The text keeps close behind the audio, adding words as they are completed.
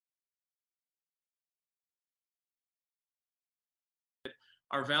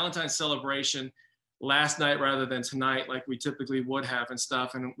our Valentine's celebration last night rather than tonight, like we typically would have and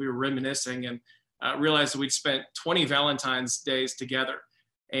stuff. And we were reminiscing and realized that we'd spent 20 Valentine's days together.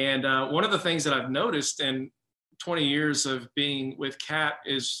 And one of the things that I've noticed in 20 years of being with Kat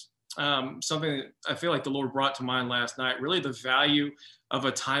is something that I feel like the Lord brought to mind last night, really the value of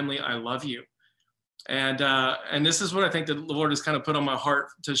a timely I love you. And this is what I think the Lord has kind of put on my heart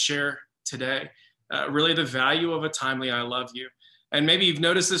to share today, really the value of a timely I love you. And maybe you've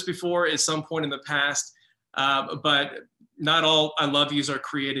noticed this before at some point in the past, but not all I love yous are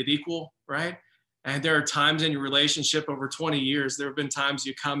created equal, right? And there are times in your relationship over 20 years, there have been times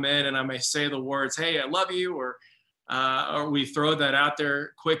you come in and I may say the words, hey, I love you, or we throw that out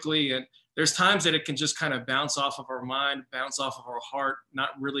there quickly. And there's times that it can just kind of bounce off of our mind, bounce off of our heart, not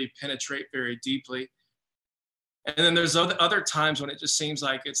really penetrate very deeply. And then there's other times when it just seems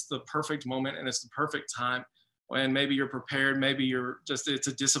like it's the perfect moment and it's the perfect time, when maybe you're prepared, maybe it's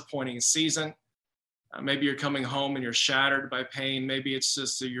a disappointing season. Maybe you're coming home and you're shattered by pain. Maybe it's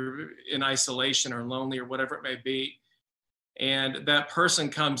just you're in isolation or lonely or whatever it may be. And that person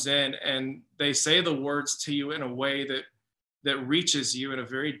comes in and they say the words to you in a way that reaches you in a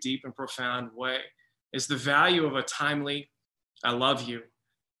very deep and profound way. It's the value of a timely, I love you.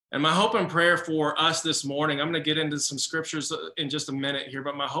 And my hope and prayer for us this morning, I'm going to get into some scriptures in just a minute here,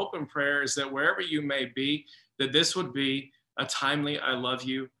 but my hope and prayer is that wherever you may be, that this would be a timely, I love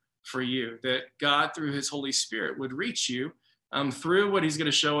you for you, that God through his Holy Spirit would reach you through what he's going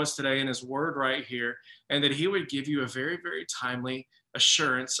to show us today in his word right here, and that he would give you a very, very timely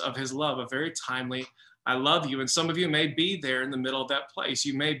assurance of his love, a very timely, I love you. And some of you may be there in the middle of that place.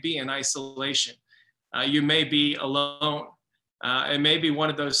 You may be in isolation. You may be alone. It may be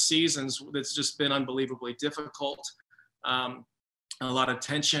one of those seasons that's just been unbelievably difficult, a lot of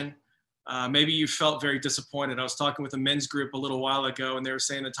tension. Maybe you felt very disappointed. I was talking with a men's group a little while ago, and they were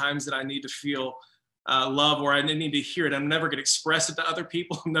saying the times that I need to feel love, or I need to hear it, I'm never going to express it to other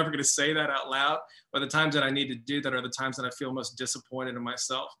people. I'm never going to say that out loud. But the times that I need to do that are the times that I feel most disappointed in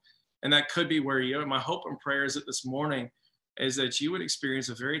myself. And that could be where you are. My hope and prayer is that this morning is that you would experience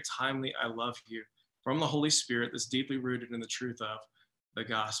a very timely I love you from the Holy Spirit that's deeply rooted in the truth of the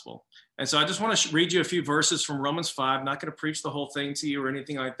gospel. And so I just want to read you a few verses from Romans 5. I'm not going to preach the whole thing to you or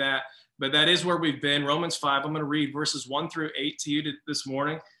anything like that, but that is where we've been. Romans 5, I'm going to read verses 1 through 8 to you this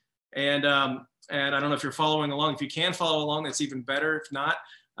morning. And I don't know if you're following along. If you can follow along, that's even better. If not,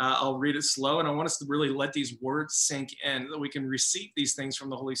 I'll read it slow. And I want us to really let these words sink in, that we can receive these things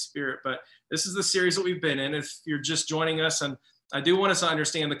from the Holy Spirit. But this is the series that we've been in. If you're just joining us, and I do want us to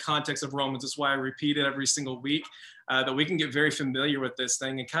understand the context of Romans. That's why I repeat it every single week, that we can get very familiar with this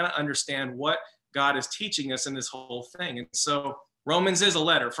thing and kind of understand what God is teaching us in this whole thing. And so Romans is a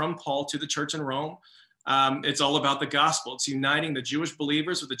letter from Paul to the church in Rome. It's all about the gospel. It's uniting the Jewish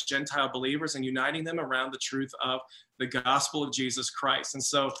believers with the Gentile believers and uniting them around the truth of the gospel of Jesus Christ. And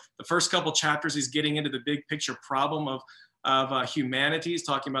so the first couple chapters, he's getting into the big picture problem of humanity. He's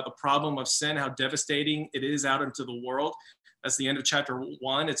talking about the problem of sin, how devastating it is out into the world. That's the end of chapter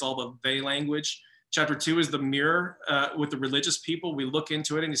 1. It's all the they language. Chapter 2 is the mirror with the religious people. We look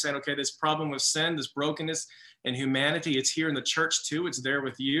into it and he's saying, okay, this problem of sin, this brokenness in humanity, it's here in the church too. It's there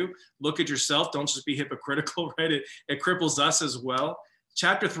with you. Look at yourself. Don't just be hypocritical, right? It cripples us as well.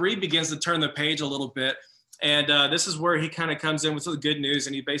 Chapter 3 begins to turn the page a little bit. And this is where he kind of comes in with the good news.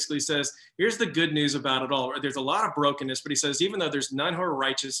 And he basically says, here's the good news about it all. There's a lot of brokenness, but he says, even though there's none who are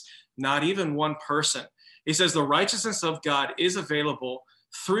righteous, not even one person, he says the righteousness of God is available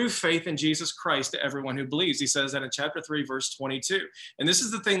through faith in Jesus Christ to everyone who believes. He says that in chapter 3, verse 22. And this is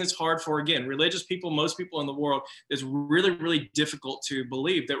the thing that's hard for, again, religious people, most people in the world, is really, really difficult to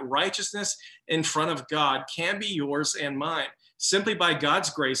believe that righteousness in front of God can be yours and mine, simply by God's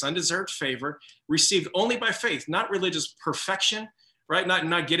grace, undeserved favor, received only by faith, not religious perfection, right?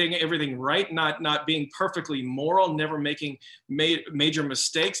 Not getting everything right, not being perfectly moral, never making major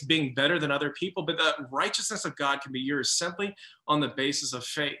mistakes, being better than other people, but the righteousness of God can be yours simply on the basis of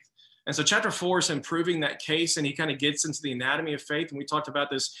faith. And so chapter 4 is improving that case, and he kind of gets into the anatomy of faith. And we talked about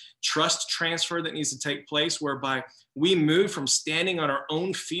this trust transfer that needs to take place, whereby we move from standing on our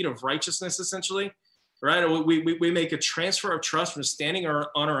own feet of righteousness, essentially, right? We make a transfer of trust from standing on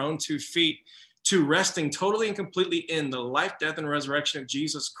our own 2 feet to resting totally and completely in the life, death, and resurrection of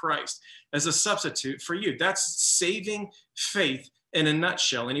Jesus Christ as a substitute for you. That's saving faith in a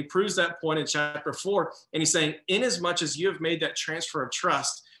nutshell. And he proves that point in chapter 4. And he's saying, inasmuch as you have made that transfer of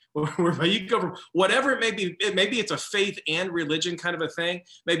trust, where you go from whatever it may be, maybe it's a faith and religion kind of a thing.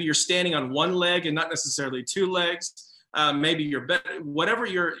 Maybe you're standing on one leg and not necessarily 2 legs. Maybe you're better, whatever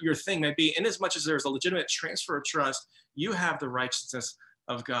your thing may be, inasmuch as there's a legitimate transfer of trust, you have the righteousness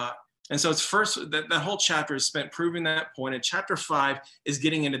of God. And so it's first, that whole chapter is spent proving that point. And chapter 5 is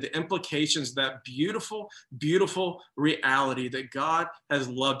getting into the implications of that beautiful, beautiful reality that God has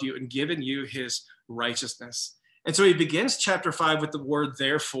loved you and given you his righteousness. And so he begins chapter 5 with the word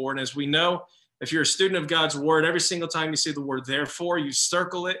therefore. And as we know, if you're a student of God's word, every single time you see the word therefore, you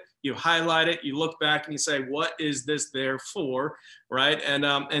circle it, you highlight it, you look back and you say, what is this therefore, right?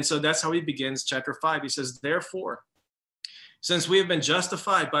 And so that's how he begins chapter 5. He says, therefore, since we have been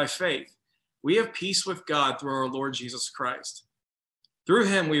justified by faith, we have peace with God through our Lord Jesus Christ. Through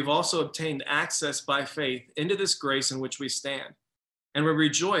him, we've also obtained access by faith into this grace in which we stand, and we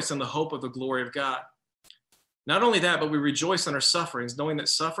rejoice in the hope of the glory of God. Not only that, but we rejoice in our sufferings, knowing that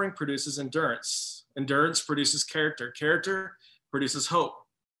suffering produces endurance. Endurance produces character. Character produces hope.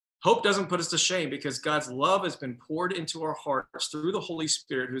 Hope doesn't put us to shame because God's love has been poured into our hearts through the Holy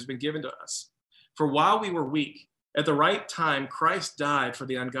Spirit who has been given to us. For while we were weak, at the right time, Christ died for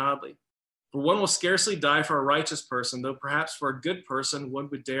the ungodly. For one will scarcely die for a righteous person, though perhaps for a good person one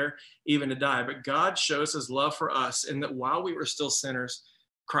would dare even to die. But God shows his love for us in that while we were still sinners,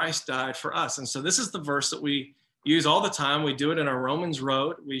 Christ died for us. And so this is the verse that we use all the time. We do it in our Romans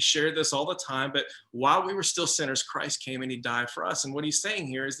Road. We share this all the time. But while we were still sinners, Christ came and he died for us. And what he's saying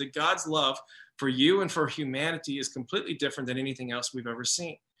here is that God's love for you and for humanity is completely different than anything else we've ever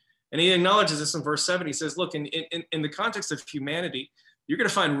seen. And he acknowledges this in verse 7. He says, look, in the context of humanity, you're going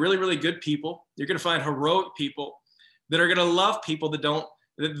to find really, really good people. You're going to find heroic people that are going to love people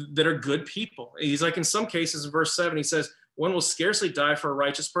that are good people. He's like, in some cases, in verse 7, he says, one will scarcely die for a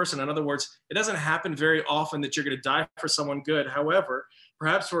righteous person. In other words, it doesn't happen very often that you're going to die for someone good. However,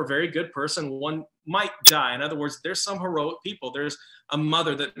 perhaps for a very good person, one might die. In other words, there's some heroic people. There's a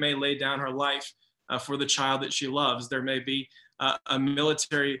mother that may lay down her life for the child that she loves. There may be a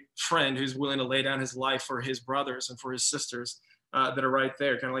military friend who's willing to lay down his life for his brothers and for his sisters that are right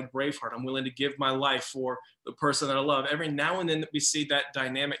there, kind of like Braveheart. I'm willing to give my life for the person that I love. Every now and then we see that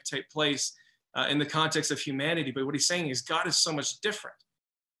dynamic take place in the context of humanity. But what he's saying is God is so much different.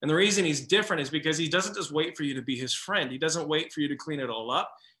 And the reason he's different is because he doesn't just wait for you to be his friend. He doesn't wait for you to clean it all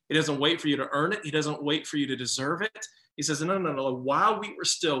up. He doesn't wait for you to earn it. He doesn't wait for you to deserve it. He says, no. While we were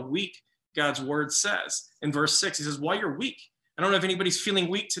still weak, God's word says in verse 6, he says, while you're weak. I don't know if anybody's feeling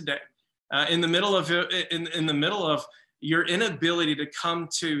weak today. In the middle of your inability to come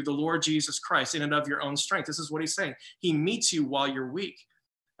to the Lord Jesus Christ in and of your own strength. This is what he's saying. He meets you while you're weak.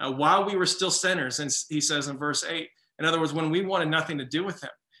 While we were still sinners, and he says in verse 8, in other words, when we wanted nothing to do with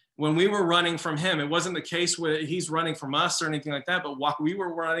him, when we were running from him, it wasn't the case where he's running from us or anything like that, but while we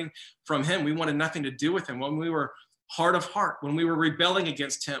were running from him, we wanted nothing to do with him. When we were hard of heart, when we were rebelling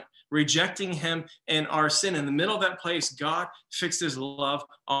against him, rejecting him and our sin, in the middle of that place, God fixed his love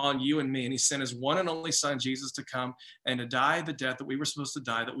on you and me. And he sent his one and only son, Jesus, to come and to die the death that we were supposed to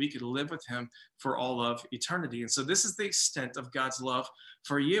die, that we could live with him for all of eternity. And so this is the extent of God's love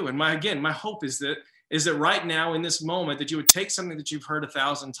for you. And my hope is that right now in this moment that you would take something that you've heard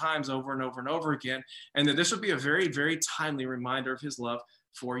 1,000 times over and over and over again, and that this would be a very, very timely reminder of his love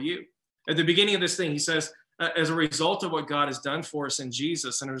for you. At the beginning of this thing, he says, as a result of what God has done for us in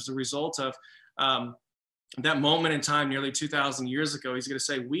Jesus, and as a result of that moment in time nearly 2,000 years ago, he's going to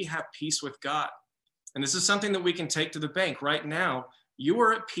say, we have peace with God. And this is something that we can take to the bank. Right now, you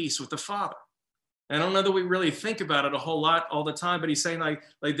are at peace with the Father. And I don't know that we really think about it a whole lot all the time, but he's saying like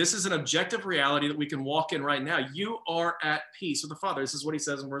this is an objective reality that we can walk in right now. You are at peace with the Father. This is what he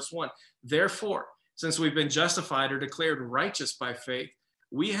says in verse 1. Therefore, since we've been justified or declared righteous by faith,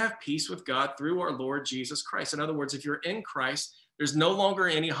 we have peace with God through our Lord Jesus Christ. In other words, if you're in Christ, there's no longer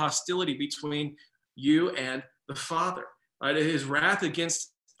any hostility between you and the Father. Right? His wrath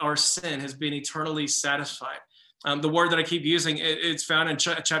against our sin has been eternally satisfied. The word that I keep using, it's found in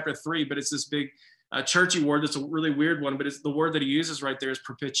chapter 3, but it's this big churchy word that's a really weird one, but it's the word that he uses right there is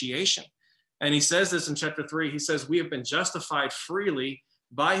propitiation. And he says this in chapter 3. He says, we have been justified freely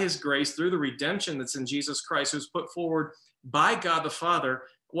by his grace through the redemption that's in Jesus Christ, who's put forward by God the Father,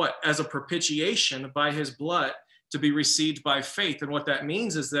 as a propitiation by his blood to be received by faith. And what that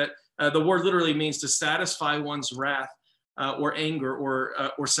means is that the word literally means to satisfy one's wrath or anger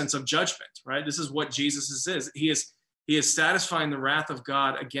or sense of judgment, right? This is what Jesus is. He is satisfying the wrath of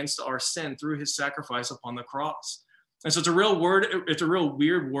God against our sin through his sacrifice upon the cross. And so it's a real word. It's a real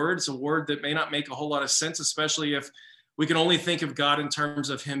weird word. It's a word that may not make a whole lot of sense, especially if we can only think of God in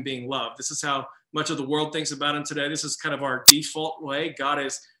terms of him being love. This is how much of the world thinks about him today. This is kind of our default way. God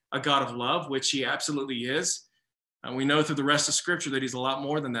is a God of love, which he absolutely is. And we know through the rest of Scripture that he's a lot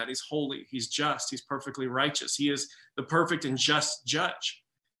more than that. He's holy, he's just, he's perfectly righteous. He is the perfect and just judge.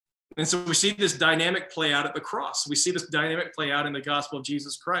 And so we see this dynamic play out at the cross. We see this dynamic play out in the gospel of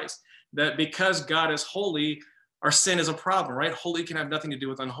Jesus Christ, that because God is holy, our sin is a problem, right? Holy can have nothing to do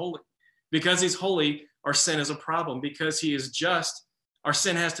with unholy. Because he's holy, our sin is a problem. Because he is just, our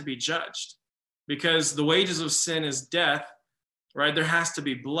sin has to be judged. Because the wages of sin is death, right? There has to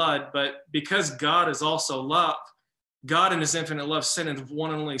be blood. But because God is also love, God in his infinite love sent his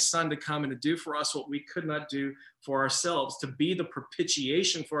one and only Son to come and to do for us what we could not do for ourselves, to be the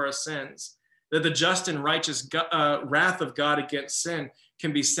propitiation for our sins, that the just and righteous wrath of God against sin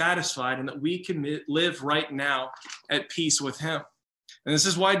can be satisfied, and that we can live right now at peace with him. And this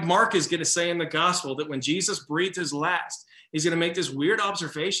is why Mark is going to say in the gospel that when Jesus breathed his last, he's going to make this weird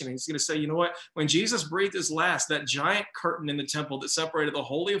observation. He's going to say, you know what? When Jesus breathed his last, that giant curtain in the temple that separated the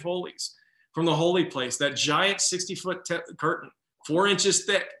Holy of Holies from the holy place, that giant 60-foot curtain, 4 inches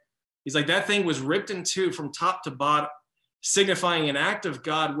thick, he's like, that thing was ripped in two from top to bottom, signifying an act of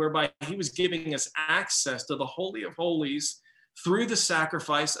God whereby he was giving us access to the Holy of Holies through the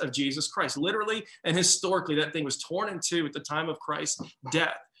sacrifice of Jesus Christ. Literally and historically, that thing was torn in two at the time of Christ's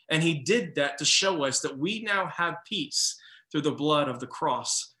death. And he did that to show us that we now have peace through the blood of the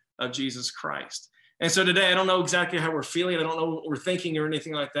cross of Jesus Christ. And so today, I don't know exactly how we're feeling. I don't know what we're thinking or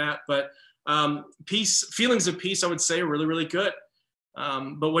anything like that, but feelings of peace, I would say, are really, really good.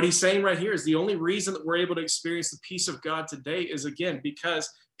 But what he's saying right here is the only reason that we're able to experience the peace of God today is, again, because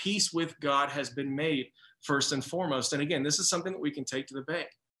peace with God has been made first and foremost. And again, this is something that we can take to the bank.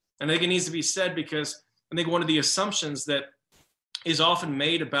 And I think it needs to be said because I think one of the assumptions that is often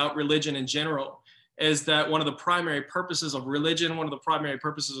made about religion in general is that one of the primary purposes of religion, one of the primary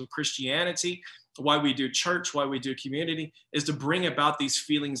purposes of Christianity, why we do church, why we do community, is to bring about these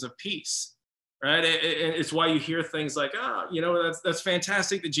feelings of peace, right? It's why you hear things like, that's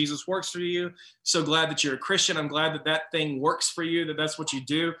fantastic that Jesus works for you. So glad that you're a Christian. I'm glad that that thing works for you, that's what you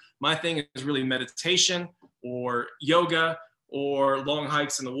do. My thing is really meditation or yoga or long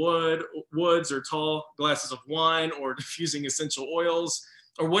hikes in the woods or tall glasses of wine or diffusing essential oils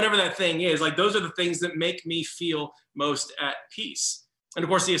or whatever that thing is. Like, those are the things that make me feel most at peace. And of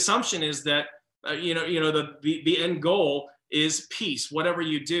course, the assumption is that, the end goal is peace. Whatever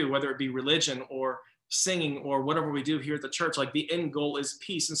you do, whether it be religion or singing or whatever we do here at the church, like, the end goal is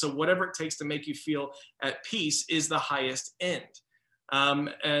peace. And so whatever it takes to make you feel at peace is the highest end.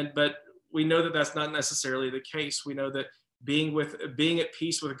 But we know that that's not necessarily the case. We know that being at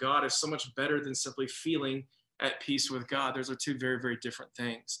peace with God is so much better than simply feeling at peace with God. Those are two very, very different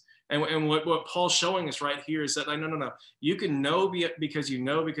things. And what Paul's showing us right here is that, no. You can know because you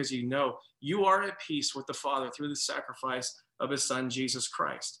know you are at peace with the Father through the sacrifice of his Son, Jesus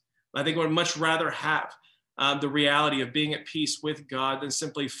Christ. I think I would much rather have the reality of being at peace with God than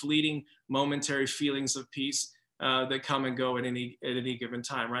simply fleeting momentary feelings of peace that come and go at any given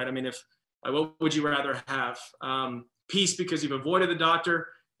time, right? I mean, what would you rather have? Peace because you've avoided the doctor,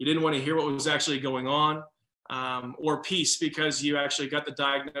 you didn't want to hear what was actually going on, or peace because you actually got the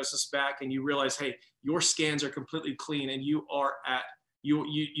diagnosis back and you realize, hey, your scans are completely clean and you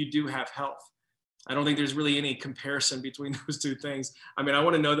do have health. I don't think there's really any comparison between those two things. I mean, I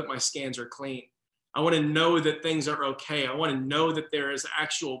want to know that my scans are clean. I want to know that things are okay. I want to know that there is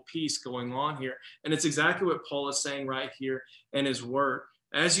actual peace going on here. And it's exactly what Paul is saying right here in his word.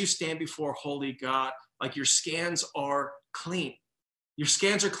 As you stand before holy God, like, your scans are clean. Your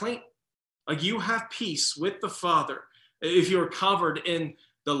scans are clean. Like, you have peace with the Father. If you're covered in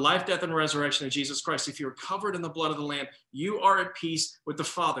the life, death, and resurrection of Jesus Christ, if you're covered in the blood of the Lamb, you are at peace with the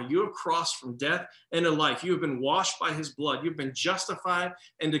Father. You have crossed from death into life. You have been washed by his blood. You've been justified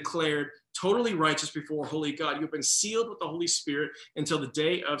and declared totally righteous before holy God. You've been sealed with the Holy Spirit until the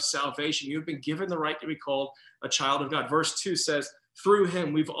day of salvation. You've been given the right to be called a child of God. Verse 2 says, through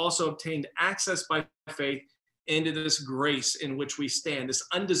him, we've also obtained access by faith into this grace in which we stand, this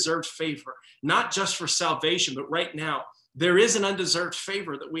undeserved favor, not just for salvation, but right now, there is an undeserved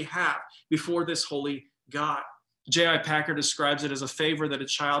favor that we have before this holy God. J.I. Packer describes it as a favor that a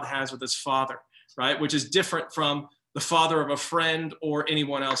child has with his father, right? Which is different from the father of a friend or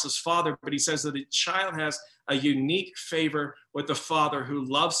anyone else's father. But he says that a child has a unique favor with the father who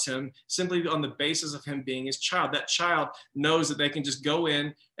loves him simply on the basis of him being his child. That child knows that they can just go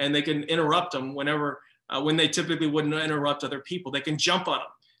in and they can interrupt him when they typically wouldn't interrupt other people. They can jump on him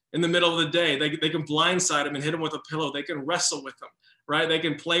in the middle of the day. They can blindside him and hit him with a pillow. They can wrestle with him, right? They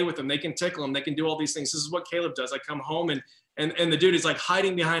can play with him. They can tickle him. They can do all these things. This is what Caleb does. I come home and the dude is like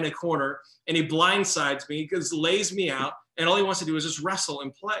hiding behind a corner and he blindsides me because lays me out. And all he wants to do is just wrestle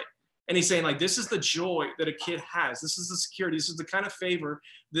and play. And he's saying, like, this is the joy that a kid has. This is the security. This is the kind of favor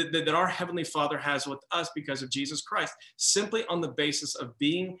that our Heavenly Father has with us because of Jesus Christ, simply on the basis of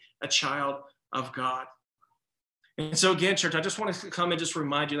being a child of God. And so again, church, I just want to come and just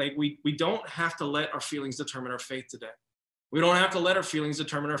remind you, like, we don't have to let our feelings determine our faith today. We don't have to let our feelings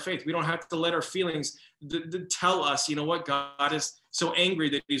determine our faith. We don't have to let our feelings tell us, you know what, God is so angry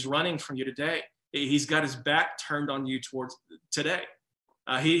that he's running from you today. He's got his back turned on you towards today.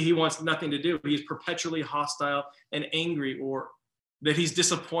 He wants nothing to do. He's perpetually hostile and angry, or that he's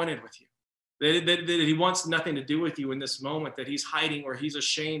disappointed with you. That he wants nothing to do with you in this moment, that he's hiding or he's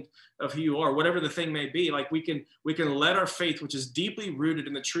ashamed of who you are, whatever the thing may be. Like, we can let our faith, which is deeply rooted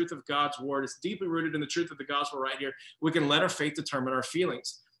in the truth of God's word, it's deeply rooted in the truth of the gospel right here. We can let our faith determine our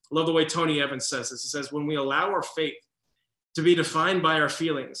feelings. I love the way Tony Evans says this. He says, when we allow our faith to be defined by our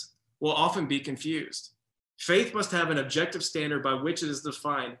feelings, we'll often be confused. Faith must have an objective standard by which it is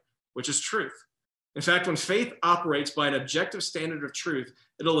defined, which is truth. In fact, when faith operates by an objective standard of truth,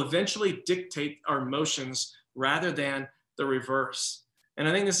 it'll eventually dictate our emotions rather than the reverse. And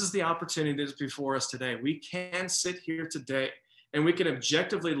I think this is the opportunity that is before us today. We can sit here today and we can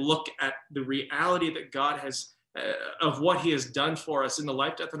objectively look at the reality that God has, of what he has done for us in the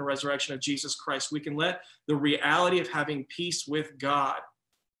life, death, and the resurrection of Jesus Christ. We can let the reality of having peace with God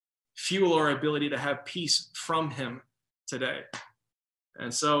fuel our ability to have peace from him today.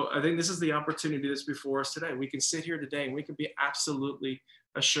 And so I think this is the opportunity that's before us today. We can sit here today and we can be absolutely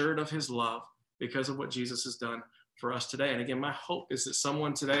assured of his love because of what Jesus has done for us today. And again, my hope is that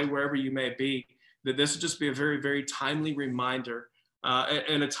someone today, wherever you may be, that this would just be a very, very timely reminder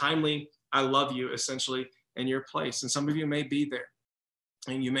and a timely, I love you, essentially, in your place. And some of you may be there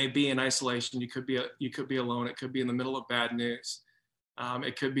and you may be in isolation. You could be alone. It could be in the middle of bad news.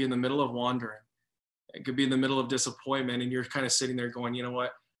 It could be in the middle of wandering. It could be in the middle of disappointment, and you're kind of sitting there going, you know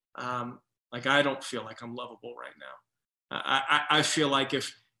what? Like, I don't feel like I'm lovable right now. I feel like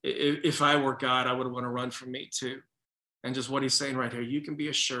if I were God, I would want to run from me too. And just what he's saying right here, you can be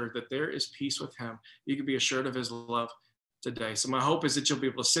assured that there is peace with him. You can be assured of his love today. So my hope is that you'll be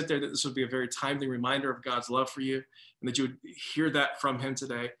able to sit there, that this would be a very timely reminder of God's love for you, and that you would hear that from him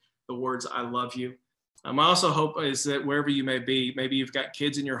today, the words, I love you. My also hope is that wherever you may be, maybe you've got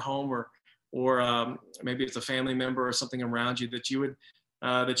kids in your home, or maybe it's a family member or something around you, that you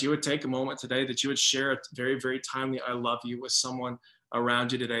would take a moment today, that you would share a very, very timely I love you with someone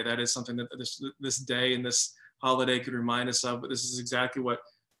around you today. That is something that this day and this holiday could remind us of, but this is exactly what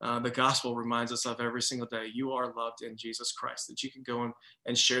the gospel reminds us of every single day. You are loved in Jesus Christ, that you can go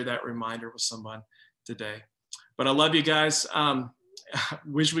and share that reminder with someone today. But I love you guys.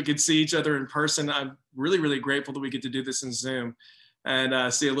 Wish we could see each other in person. I'm really, really grateful that we get to do this in Zoom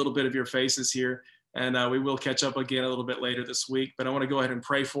and see a little bit of your faces here. And we will catch up again a little bit later this week. But I want to go ahead and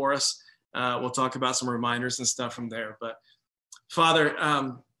pray for us. We'll talk about some reminders and stuff from there. But Father,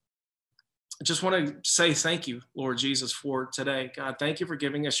 I just want to say thank you, Lord Jesus, for today. God, thank you for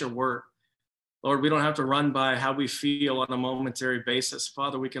giving us your word. Lord, we don't have to run by how we feel on a momentary basis.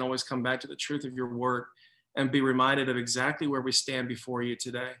 Father, we can always come back to the truth of your word and be reminded of exactly where we stand before you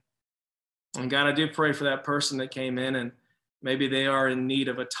today. And God, I do pray for that person that came in and maybe they are in need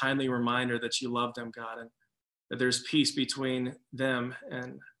of a timely reminder that you love them, God, and that there's peace between them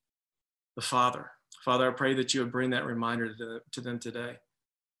and the Father. Father, I pray that you would bring that reminder to them today.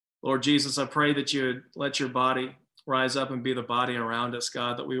 Lord Jesus, I pray that you would let your body rise up and be the body around us,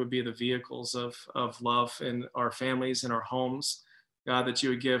 God, that we would be the vehicles of love in our families, in our homes. God, that you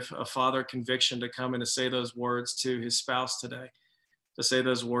would give a father conviction to come and to say those words to his spouse today, to say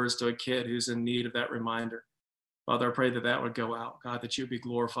those words to a kid who's in need of that reminder. Father, I pray that that would go out. God, that you would be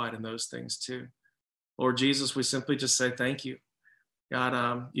glorified in those things too. Lord Jesus, we simply just say thank you.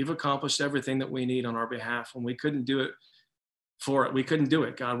 God, you've accomplished everything that we need on our behalf. When we couldn't do it for it, we couldn't do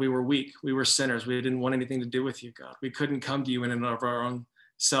it, God. We were weak. We were sinners. We didn't want anything to do with you, God. We couldn't come to you in and of our own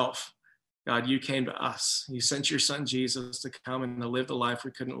self. God, you came to us. You sent your son, Jesus, to come and to live the life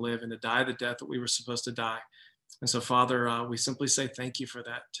we couldn't live and to die the death that we were supposed to die. And so, Father, we simply say thank you for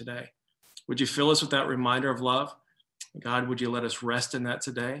that today. Would you fill us with that reminder of love? God, would you let us rest in that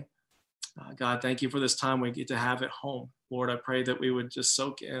today? God, thank you for this time we get to have at home. Lord, I pray that we would just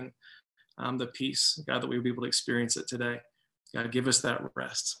soak in the peace, God, that we would be able to experience it today. God, give us that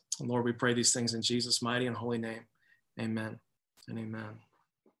rest. And Lord, we pray these things in Jesus' mighty and holy name. Amen and amen.